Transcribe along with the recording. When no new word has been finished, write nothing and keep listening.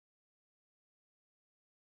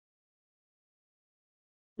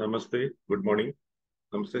Namaste, good morning.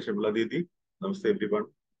 Namaste, Shimla Didi. Namaste, everyone.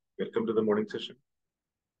 Welcome to the morning session.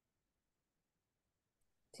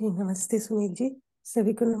 जी नमस्ते सुमित जी,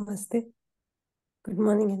 सभी को नमस्ते. Good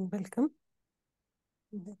morning and welcome.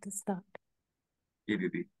 Let us start. Hey,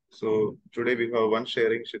 Didi. So today we have one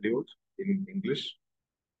sharing scheduled in English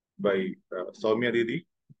by Soumya Didi.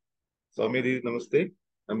 Soumya Didi, namaste.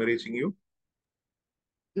 Am I reaching you?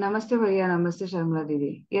 Namaste, Bhaiya. Namaste, Sharmila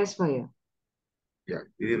Didi. Yes, Bhaiya. Yeah,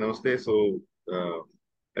 Didi, namaste. So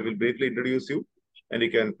I will briefly introduce you and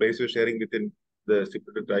you can place your sharing within the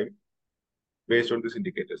stipulated time based on these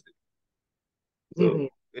indicators. So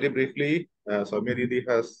very briefly, Soumya Didi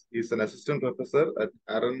is an assistant professor at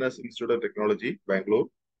RNS Institute of Technology, Bangalore.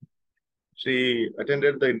 She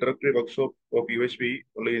attended the introductory workshop of UHV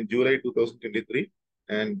only in July 2023,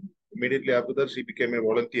 and immediately after that, she became a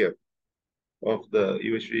volunteer of the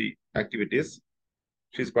UHV activities.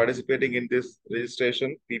 She's participating in this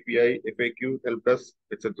registration, PPI, FAQ, help desk,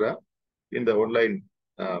 etc., in the online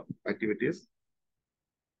activities.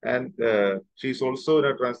 And she's also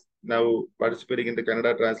now participating in the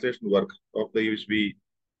Canada translation work of the UHV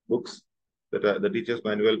books, the teacher's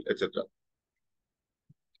manual, etc.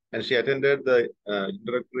 And she attended the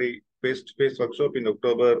introductory face-to-face workshop in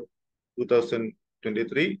October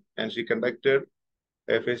 2023, and she conducted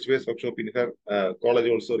a face-to-face workshop in her college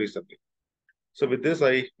also recently. So with this,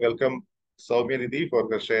 I welcome Soumya Didi for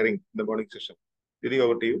her sharing in the morning session. Didi,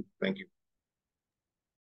 over to you. Thank you.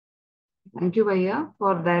 Thank you, Bhaiya,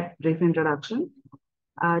 for that brief introduction.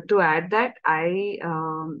 To add that, I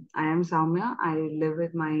am Soumya. I live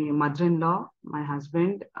with my mother-in-law, my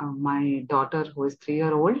husband, my daughter who is 3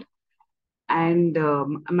 years old, and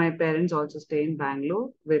my parents also stay in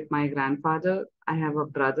Bangalore with my grandfather. I have a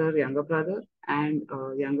brother, younger brother, and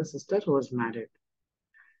a younger sister who is married.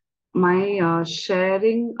 My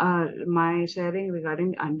sharing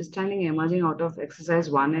regarding understanding emerging out of exercise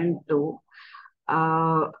 1 and 2.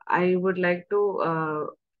 I would like to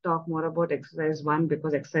talk more about exercise 1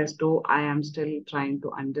 because exercise 2, I am still trying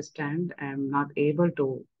to understand. I am not able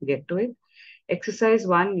to get to it. Exercise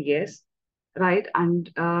 1, yes, right. And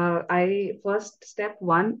first step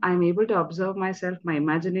 1, I'm able to observe myself, my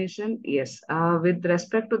imagination. Yes. With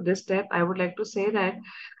respect to this step, I would like to say that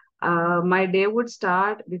my day would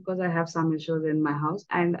start because I have some issues in my house,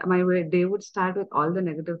 and day would start with all the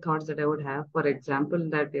negative thoughts that I would have. For example,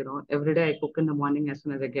 that every day I cook in the morning as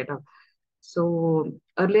soon as I get up. So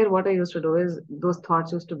earlier, what I used to do is those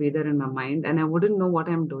thoughts used to be there in my mind, and I wouldn't know what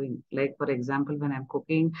I'm doing. Like for example, when I'm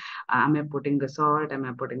cooking, am I putting the salt? Am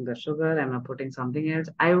I putting the sugar? Am I putting something else?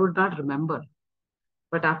 I would not remember.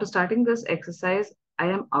 But after starting this exercise, I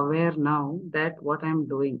am aware now that what I'm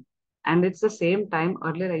doing. And it's the same time.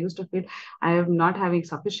 Earlier, I used to feel I am not having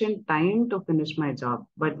sufficient time to finish my job.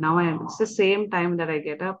 But now it's the same time that I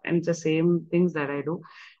get up and it's the same things that I do.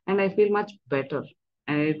 And I feel much better.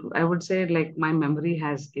 I would say like my memory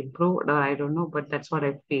has improved, or I don't know, but that's what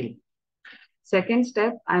I feel. Second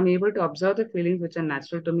step, I'm able to observe the feelings which are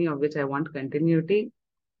natural to me or which I want continuity.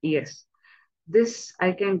 Yes. This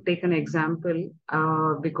I can take an example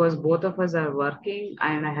because both of us are working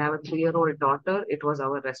and I have a 3-year-old daughter. It was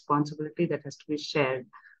our responsibility that has to be shared.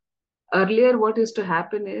 Earlier, what used to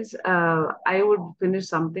happen is I would finish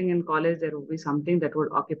something in college. There would be something that would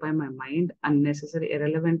occupy my mind, unnecessary,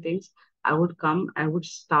 irrelevant things. I would come, I would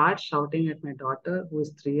start shouting at my daughter, who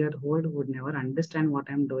is 3 years old, who would never understand what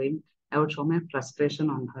I'm doing. I would show my frustration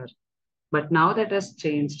on her. But now that has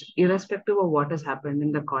changed, irrespective of what has happened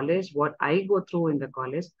in the college, what I go through in the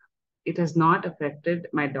college, it has not affected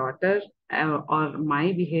my daughter or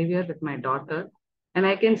my behavior with my daughter. And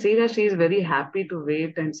I can see that she is very happy to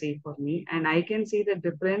wait and see for me. And I can see the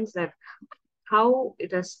difference that how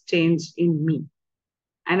it has changed in me.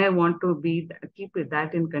 And I want to keep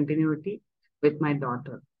that in continuity with my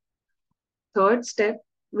daughter. Third step,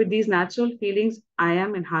 with these natural feelings, I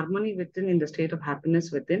am in harmony within, in the state of happiness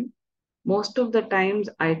within. Most of the times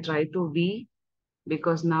I try to be,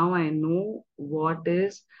 because now I know what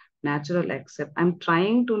is natural accept. I'm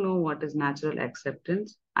trying to know what is natural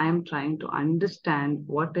acceptance. I'm trying to understand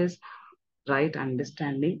what is right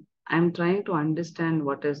understanding. I'm trying to understand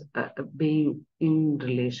what is being in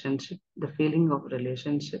relationship, the feeling of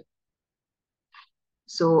relationship.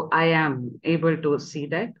 So I am able to see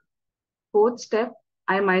that. Fourth step,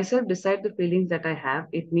 I myself decide the feelings that I have.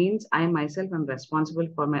 It means I myself am responsible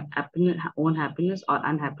for my own happiness or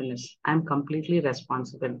unhappiness. I'm completely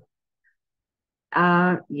responsible.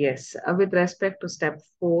 Yes, with respect to step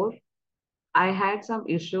 4, I had some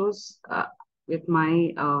issues with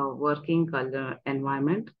my working culture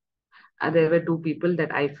environment. There were two people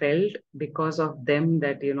that I felt because of them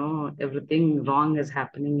that, everything wrong is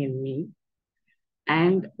happening in me.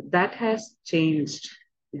 And that has changed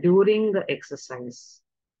during the exercise.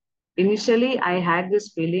 Initially, I had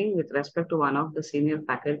this feeling with respect to one of the senior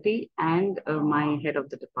faculty and my head of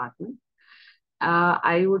the department.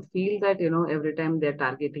 I would feel that, every time they're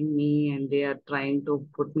targeting me and they are trying to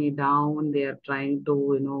put me down, they are trying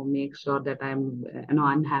to, make sure that I'm,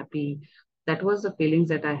 unhappy. That was the feelings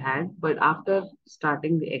that I had. But after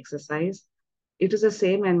starting the exercise, it is the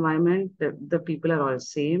same environment. The people are all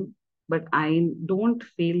same, but I don't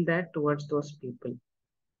feel that towards those people.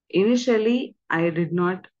 Initially, I did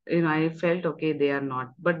not, I felt okay, they are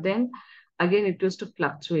not. But then again, it used to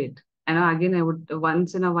fluctuate. And again, I would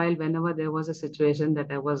once in a while, whenever there was a situation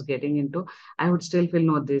that I was getting into, I would still feel,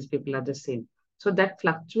 no, these people are the same. So that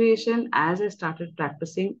fluctuation, as I started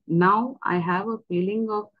practicing, now I have a feeling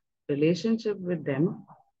of relationship with them.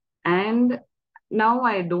 And now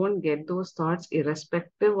I don't get those thoughts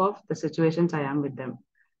irrespective of the situations I am with them.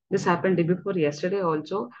 This happened day before yesterday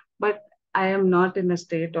also, but I am not in a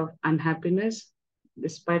state of unhappiness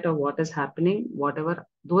despite of what is happening, whatever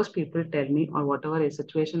those people tell me or whatever a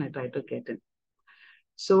situation I try to get in.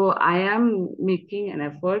 So I am making an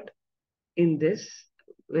effort in this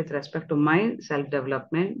with respect to my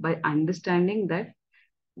self-development by understanding that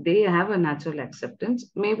they have a natural acceptance.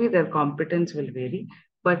 Maybe their competence will vary,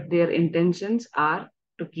 but their intentions are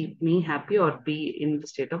to keep me happy or be in the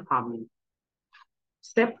state of harmony.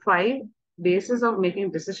 Step 5, basis of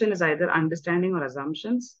making decision is either understanding or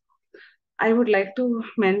assumptions. I would like to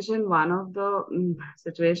mention one of the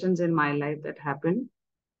situations in my life that happened.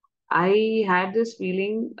 I had this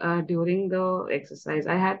feeling during the exercise.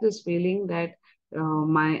 I had this feeling that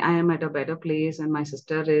I am at a better place and my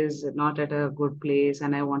sister is not at a good place,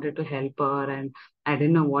 and I wanted to help her, and I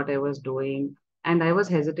didn't know what I was doing, and I was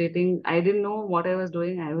hesitating. I didn't know what I was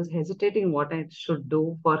doing. I was hesitating what I should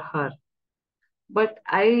do for her. But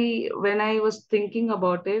when I was thinking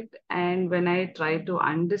about it and when I tried to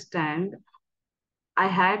understand, I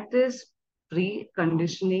had this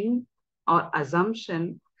preconditioning or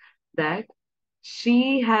assumption that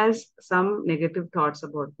she has some negative thoughts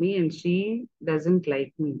about me and she doesn't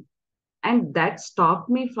like me. And that stopped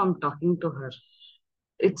me from talking to her.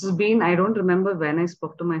 It's been, I don't remember when I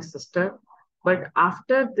spoke to my sister, but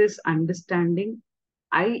after this understanding,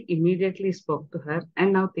 I immediately spoke to her.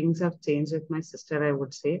 And now things have changed with my sister, I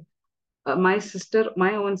would say. My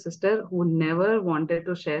own sister, who never wanted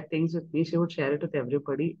to share things with me, she would share it with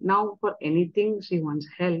everybody. Now, for anything she wants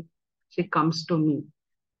help, she comes to me.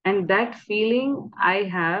 And that feeling I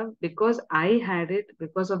have because I had it,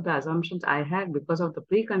 because of the assumptions I had, because of the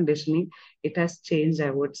preconditioning, it has changed,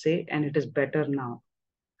 I would say, and it is better now.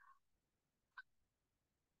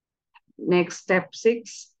 Next, step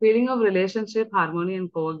 6, feeling of relationship, harmony,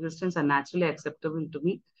 and coexistence are naturally acceptable to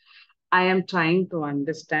me. I am trying to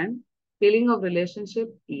understand. Feeling of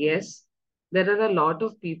relationship, yes. There are a lot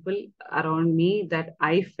of people around me that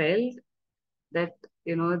I felt that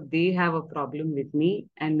they have a problem with me,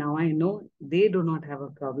 and now I know they do not have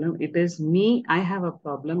a problem. It is me, I have a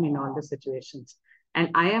problem in all the situations, and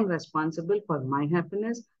I am responsible for my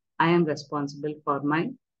happiness. I am responsible for my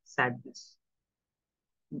sadness.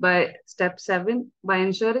 By step 7, by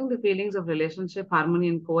ensuring the feelings of relationship, harmony,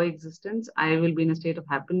 and coexistence, I will be in a state of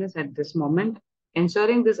happiness at this moment.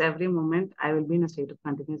 Ensuring this every moment, I will be in a state of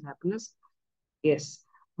continuous happiness. Yes,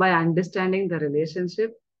 by understanding the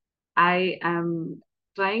relationship, I am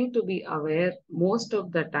trying to be aware most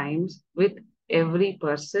of the times with every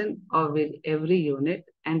person or with every unit,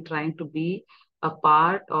 and trying to be a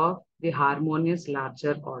part of the harmonious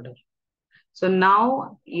larger order. So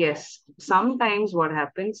now, yes, sometimes what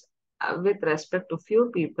happens with respect to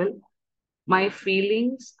few people, my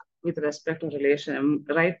feelings with respect to relation,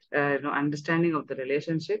 right, understanding of the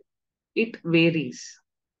relationship, it varies.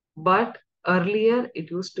 But earlier,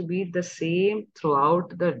 it used to be the same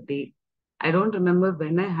throughout the day. I don't remember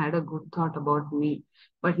when I had a good thought about me,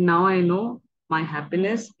 but now I know my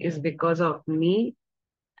happiness is because of me,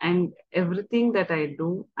 and everything that I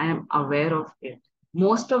do, I am aware of it.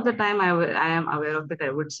 Most of the time, I am aware of it, I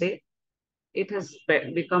would say. It has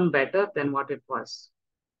become better than what it was.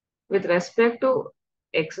 With respect to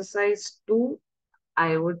exercise too,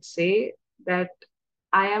 I would say that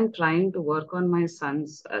I am trying to work on my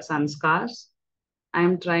son's sanskars. I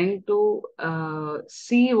am trying to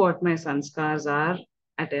see what my sanskars are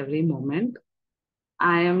at every moment.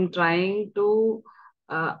 I am trying to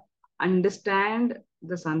uh, understand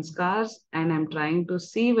the sanskars, and I'm trying to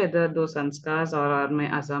see whether those sanskars are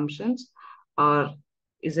my assumptions or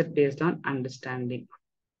is it based on understanding.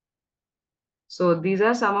 So these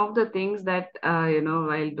are some of the things that,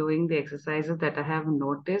 while doing the exercises that I have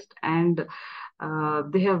noticed, and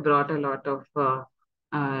they have brought a lot of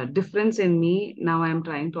difference in me. Now I'm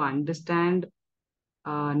trying to understand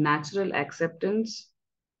natural acceptance,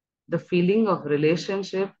 the feeling of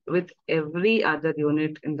relationship with every other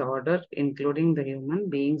unit in the order, including the human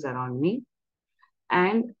beings around me,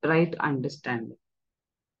 and right understanding.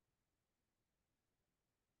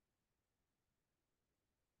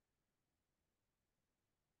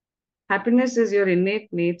 Happiness is your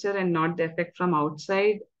innate nature and not the effect from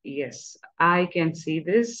outside. Yes, I can see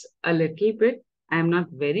this a little bit. I'm not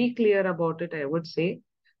very clear about it, I would say,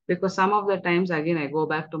 because some of the times, again, I go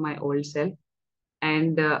back to my old self.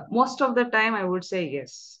 And most of the time, I would say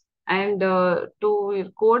yes. And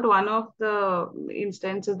to quote one of the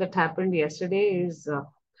instances that happened yesterday is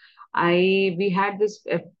we had this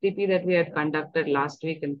FTP that we had conducted last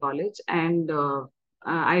week in college, and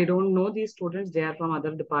I don't know these students; they are from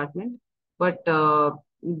other department, but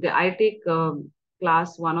I take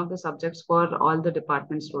class one of the subjects for all the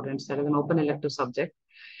department students. That is an open elective subject.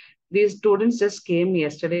 These students just came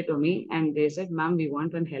yesterday to me and they said, "Ma'am, we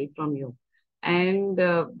want one help from you." And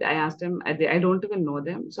I asked them, I don't even know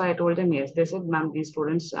them. So I told them, yes. They said, "Ma'am, these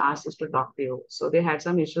students asked us to talk to you." So they had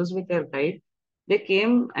some issues with their guide. They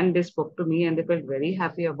came and they spoke to me and they felt very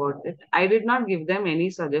happy about it. I did not give them any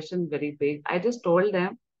suggestion very big. I just told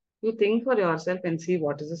them, you think for yourself and see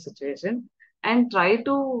what is the situation and try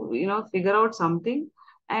to, figure out something,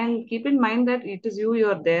 and keep in mind that it is you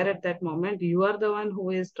are there at that moment. You are the one who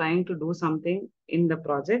is trying to do something in the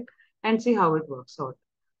project, and see how it works out.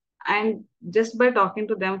 And just by talking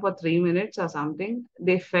to them for 3 minutes or something,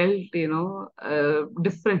 they felt,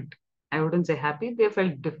 different. I wouldn't say happy, they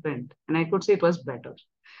felt different. And I could say it was better.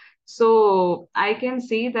 So I can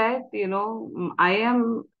see that, I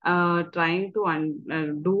am trying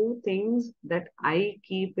to do things that I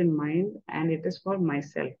keep in mind, and it is for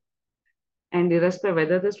myself. And irrespective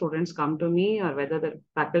whether the students come to me or whether the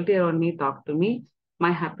faculty around me talk to me,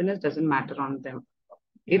 my happiness doesn't matter on them.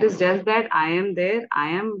 It is just that I am there, I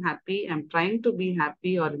am happy, I'm trying to be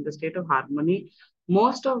happy or in the state of harmony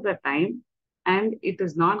most of the time. And it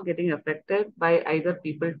is not getting affected by either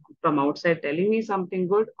people from outside telling me something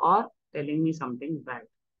good or telling me something bad.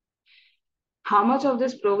 How much of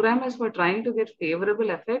this program is for trying to get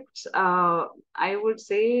favorable effects? I would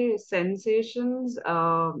say sensations,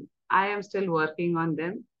 I am still working on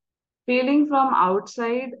them. Feeling from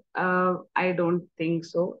outside, I don't think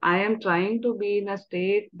so. I am trying to be in a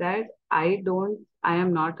state that I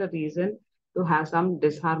am not a reason to have some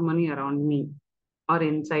disharmony around me or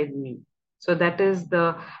inside me. So that is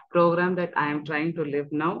the program that I am trying to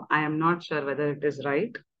live now. I am not sure whether it is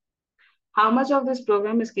right. How much of this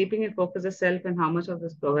program is keeping it focus the self, and how much of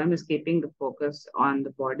this program is keeping the focus on the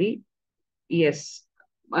body? Yes.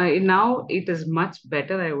 Now it is much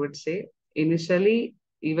better, I would say. Initially,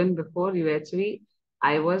 even before UHV,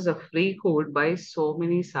 I was a freak who would buy so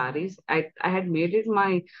many saris. I had made it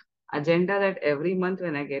my agenda that every month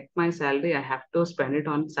when I get my salary, I have to spend it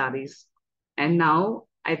on saris. And now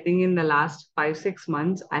I think in the last 5, 6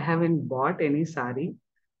 months, I haven't bought any sari.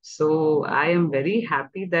 So I am very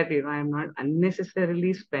happy that I'm not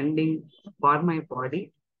unnecessarily spending for my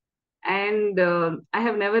body. And I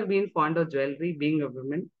have never been fond of jewelry, being a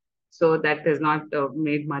woman. So that has not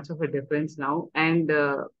made much of a difference now. And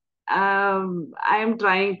I am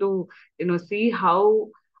trying to, see how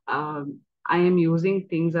I am using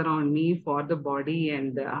things around me for the body,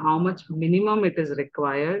 and how much minimum it is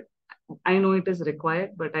required. I know it is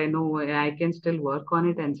required, but I know I can still work on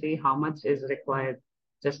it and see how much is required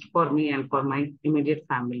just for me and for my immediate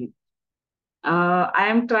family. I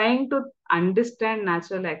am trying to understand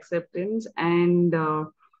natural acceptance, and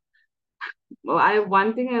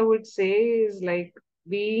one thing I would say is like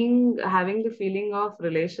having the feeling of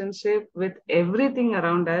relationship with everything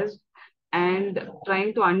around us, and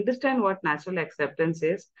trying to understand what natural acceptance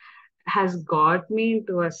is, has got me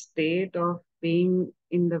into a state of being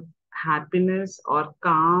in the happiness or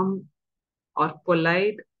calm or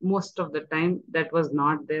polite most of the time that was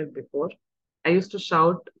not there before. I used to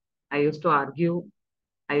shout, I used to argue,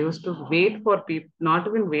 I used to wait for people, not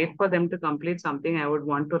even wait for them to complete something. I would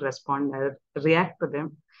want to respond, I would react to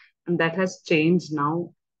them. And that has changed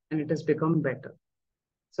now, and it has become better.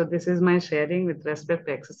 So this is my sharing with respect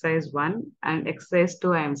to exercise 1, and exercise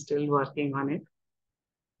 2, I am still working on it.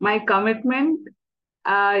 My commitment,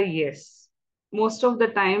 yes. Most of the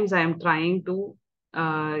times I am trying to,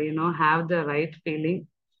 have the right feeling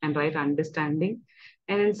and right understanding.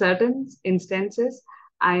 And in certain instances,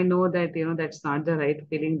 I know that, that's not the right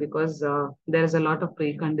feeling, because there is a lot of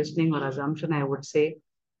preconditioning or assumption, I would say.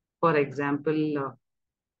 For example,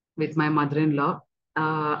 with my mother-in-law,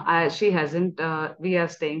 she hasn't. We are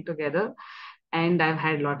staying together, and I've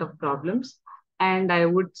had a lot of problems. And I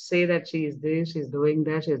would say that she is this, she's doing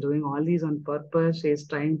that, she's doing all these on purpose. She's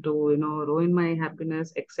trying to, ruin my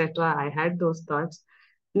happiness, etc. I had those thoughts.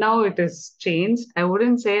 Now it is changed. I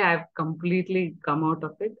wouldn't say I've completely come out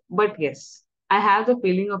of it, but yes, I have the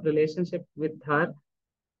feeling of relationship with her.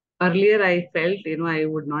 Earlier, I felt, I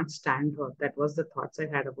would not stand her. That was the thoughts I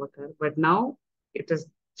had about her. But now it has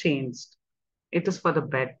changed. It is for the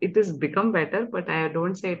better. It has become better, but I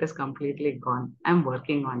don't say it is completely gone. I'm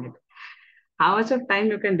working on it. How much of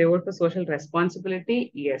time you can devote to social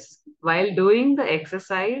responsibility? Yes. While doing the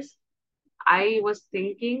exercise, I was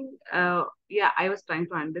thinking, I was trying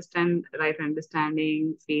to understand right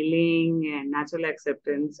understanding, feeling, and natural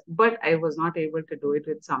acceptance, but I was not able to do it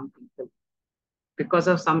with some people because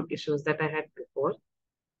of some issues that I had before.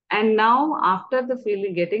 And now, after the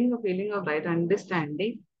feeling, getting the feeling of right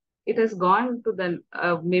understanding, it has gone to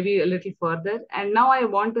the maybe a little further. And now I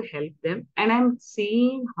want to help them, and I'm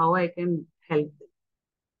seeing how I can help them.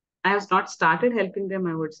 I have not started helping them,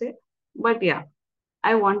 I would say, but yeah,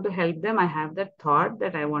 I want to help them. I have that thought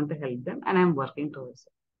that I want to help them, and I'm working towards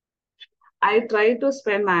it. I try to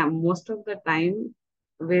spend my most of the time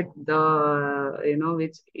with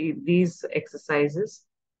with these exercises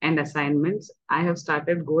and assignments. I have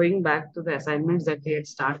started going back to the assignments that we had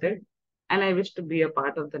started, and I wish to be a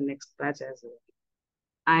part of the next batch as well.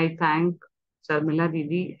 I thank Sharmila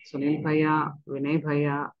Didi, Sunil Bhaiya, Vinay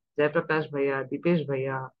Bhaiya, Jaiprakash Bhaiya, Dipesh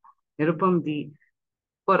Bhaiya, Nirupam Di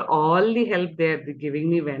for all the help they're giving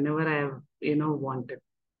me whenever I have, wanted.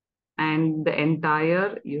 And the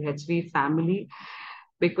entire UHV family,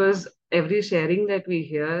 because every sharing that we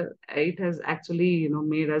hear, it has actually,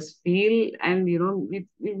 made us feel, and,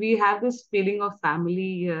 we have this feeling of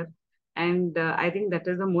family here. And I think that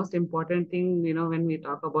is the most important thing, when we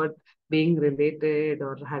talk about being related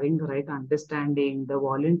or having the right understanding, the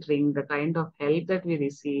volunteering, the kind of help that we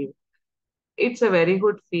receive. It's a very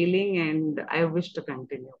good feeling, and I wish to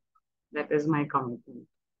continue. That is my commitment.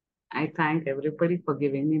 I thank everybody for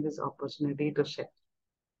giving me this opportunity to share.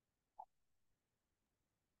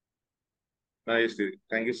 Nice.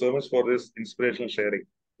 Thank you so much for this inspirational sharing.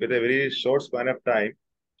 With a very short span of time,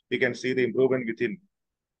 you can see the improvement within,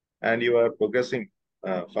 and you are progressing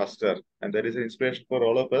faster. And that is an inspiration for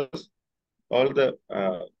all of us, all the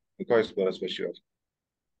requires for us for sure.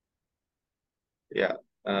 Yeah.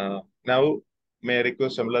 Now, may I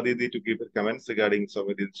request Shamla Didi to give her comments regarding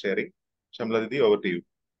Soumyaji's sharing? Shamla Didi, over to you.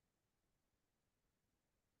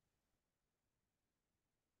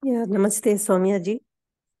 Yeah, namaste, Soumyaji.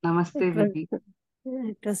 Namaste, Didi.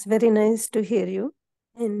 It was very nice to hear you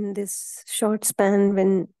in this short span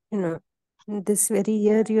when, in this very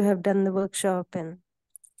year you have done the workshop, and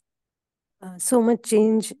so much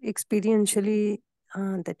change experientially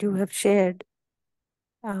that you have shared.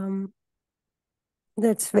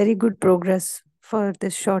 That's very good progress for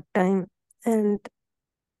this short time. And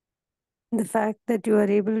the fact that you are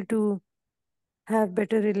able to have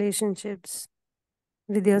better relationships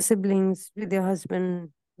with your siblings, with your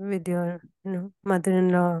husband, with your,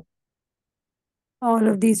 mother-in-law, all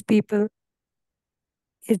of these people,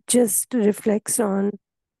 it just reflects on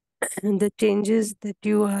the changes that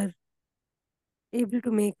you are able to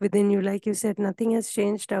make within you. Like you said, nothing has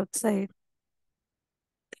changed outside,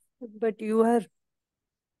 but you are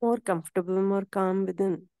more comfortable, more calm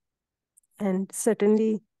within. And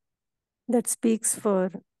certainly that speaks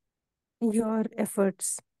for your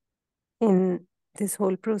efforts in this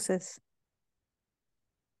whole process.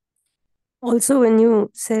 Also, when you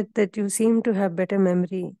said that you seem to have better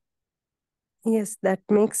memory, yes, that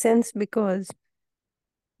makes sense, because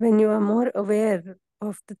when you are more aware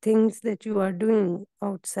of the things that you are doing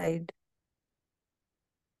outside,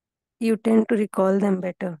 you tend to recall them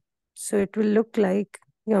better. So it will look like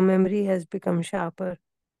your memory has become sharper.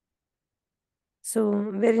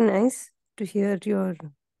 So very nice to hear your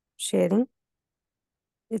sharing.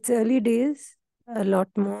 It's early days, a lot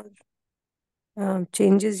more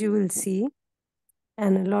changes you will see,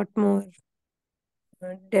 and a lot more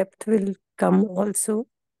depth will come also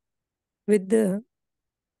with the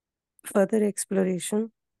further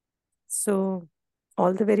exploration. So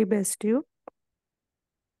all the very best to you.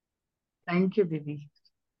 Thank you, Didi.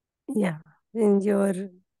 Yeah, in your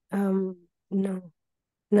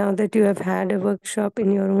now that you have had a workshop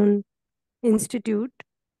in your own institute,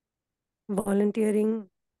 volunteering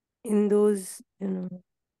in those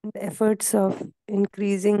efforts of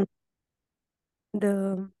increasing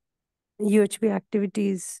the UHB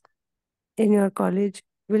activities in your college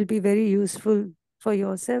will be very useful for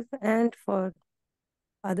yourself and for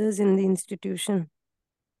others in the institution.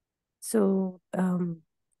 So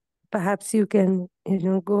perhaps you can,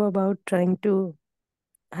 go about trying to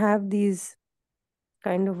have these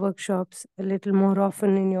kind of workshops a little more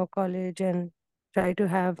often in your college, and try to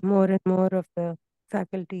have more and more of the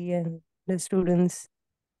faculty and the students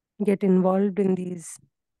get involved in these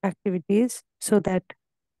activities, so that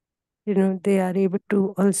they are able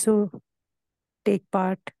to also take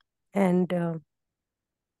part and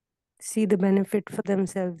see the benefit for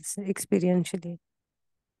themselves experientially.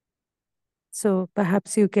 So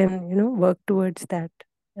perhaps you can work towards that,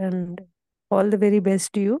 and all the very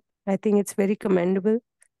best to you. I think it's very commendable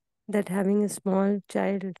that having a small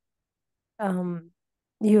child,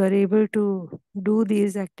 you are able to do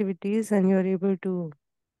these activities, and you're able to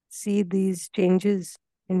see these changes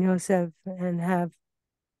in yourself and have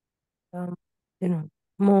um,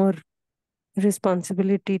 more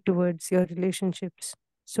responsibility towards your relationships.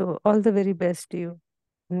 So all the very best to you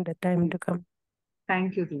in the time to come.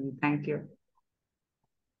 Thank you, Devi. Thank you.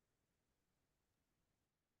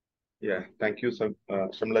 Yeah, thank you,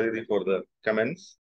 Shamla Didi, for the comments.